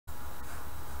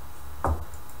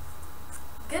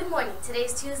Good morning. Today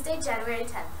is Tuesday, January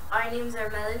 10th. Our names are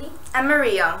Melanie and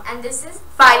Maria. And this is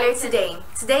Filer Today.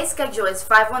 Today's schedule is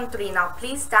 513. Now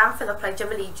please stand for the Pledge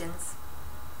of Allegiance.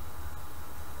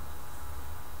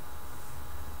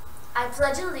 I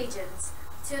pledge allegiance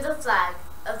to the flag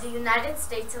of the United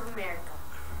States of America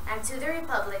and to the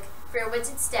republic for which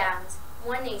it stands,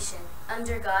 one nation,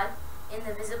 under God,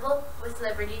 indivisible, with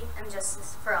liberty and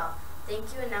justice for all.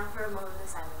 Thank you, and now for a moment of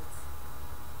silence.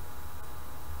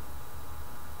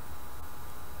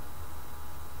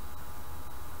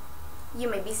 You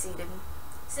may be seated.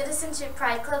 Citizenship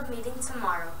Pride Club meeting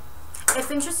tomorrow. If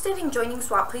interested in joining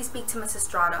SWAT, please speak to Ms.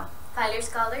 Estrada. Filer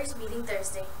Scholars meeting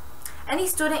Thursday. Any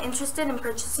student interested in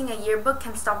purchasing a yearbook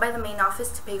can stop by the main office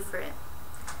to pay for it.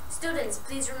 Students,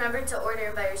 please remember to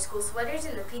order by your school sweaters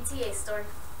in the PTA store.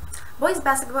 Boys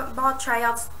basketball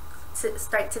tryouts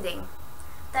start today.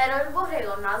 Tyrell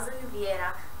Borrego, Nazan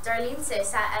Vieira, Darlene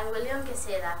Cesa, and William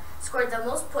Queseda scored the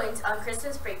most points on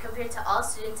Christmas break compared to all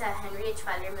students at Henry H.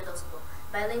 Filer Middle School,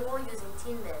 bilingual using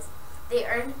TeenBiz. They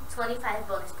earned 25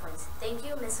 bonus points. Thank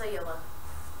you, Ms. Oyoba.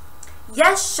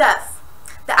 Yes, Chef!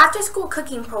 The after-school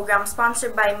cooking program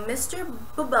sponsored by Mr.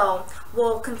 Bubel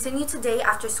will continue today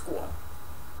after school.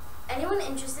 Anyone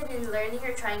interested in learning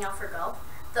or trying out for golf?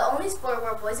 The only sport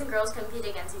where boys and girls compete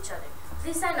against each other.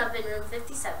 Please sign up in room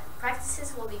 57.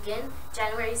 Practices will begin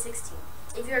January 16th.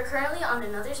 If you are currently on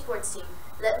another sports team,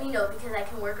 let me know because I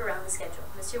can work around the schedule.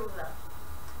 Mr. Bubel.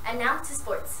 And now to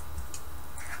sports.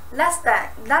 Last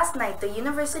night, the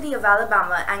University of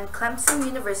Alabama and Clemson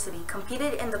University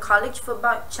competed in the college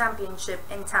football championship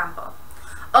in Tampa.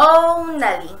 Oh,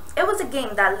 Nelly, it was a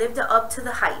game that lived up to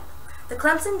the hype. The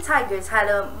Clemson Tigers had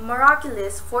a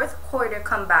miraculous fourth quarter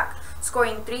comeback,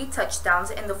 scoring 3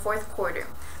 touchdowns in the fourth quarter.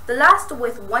 The last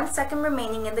with 1 second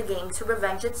remaining in the game to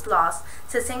revenge its loss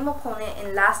to the same opponent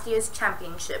in last year's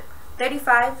championship,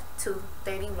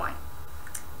 35-31.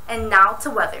 And now to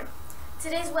weather.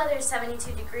 Today's weather is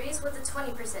 72 degrees with a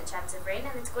 20% chance of rain,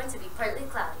 and it's going to be partly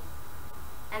cloudy.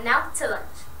 And now to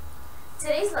lunch.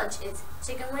 Today's lunch is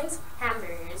chicken wings,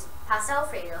 hamburgers, pasta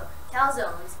alfredo,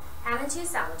 calzones, ham and cheese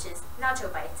sandwiches,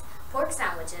 nacho bites, pork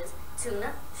sandwiches,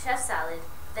 tuna, chef salad,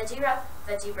 veggie wrap,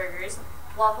 veggie burgers,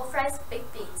 waffle fries,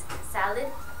 baked beans, salad,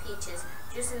 peaches,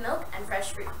 juice and milk, and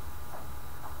fresh fruit.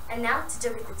 And now to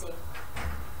joke of the day.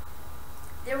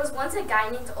 There was once a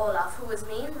guy named Olaf who was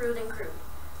mean, rude, and crude.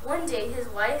 One day, his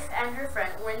wife and her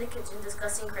friend were in the kitchen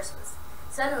discussing Christmas.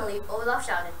 Suddenly, Olaf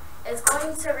shouted, "It's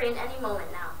going to rain any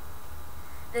moment now."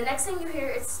 The next thing you hear,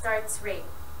 it starts raining.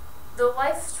 The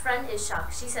wife's friend is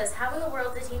shocked. She says, "How in the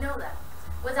world did he know that?"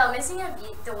 Without missing a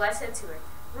beat, the wife said to her,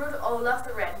 "Rude Olaf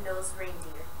the Red-Nosed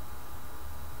Reindeer."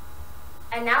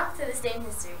 And now to this day in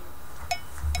history.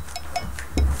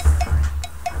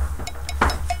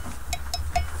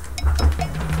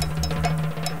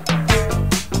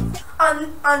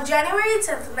 On January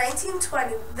 10th,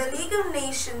 1920, the League of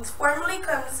Nations formally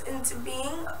comes into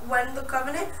being when the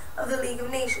Covenant of the League of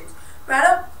Nations,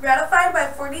 ratified by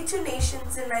 42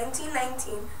 nations in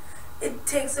 1919, it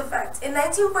takes effect. In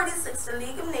 1946, the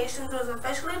League of Nations was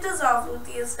officially dissolved with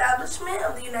the establishment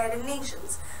of the United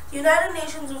Nations. The United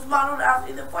Nations was modeled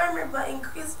after the former but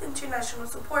increased international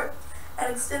support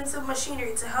and extensive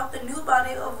machinery to help the new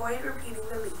body avoid repeating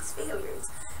the League's failures.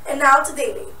 And now to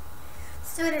Daily.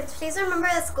 Students, please remember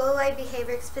the school-wide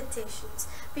behavior expectations.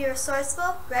 Be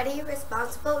resourceful, ready,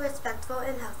 responsible, respectful,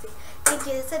 and healthy. Thank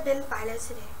you. This has been Filer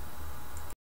Today.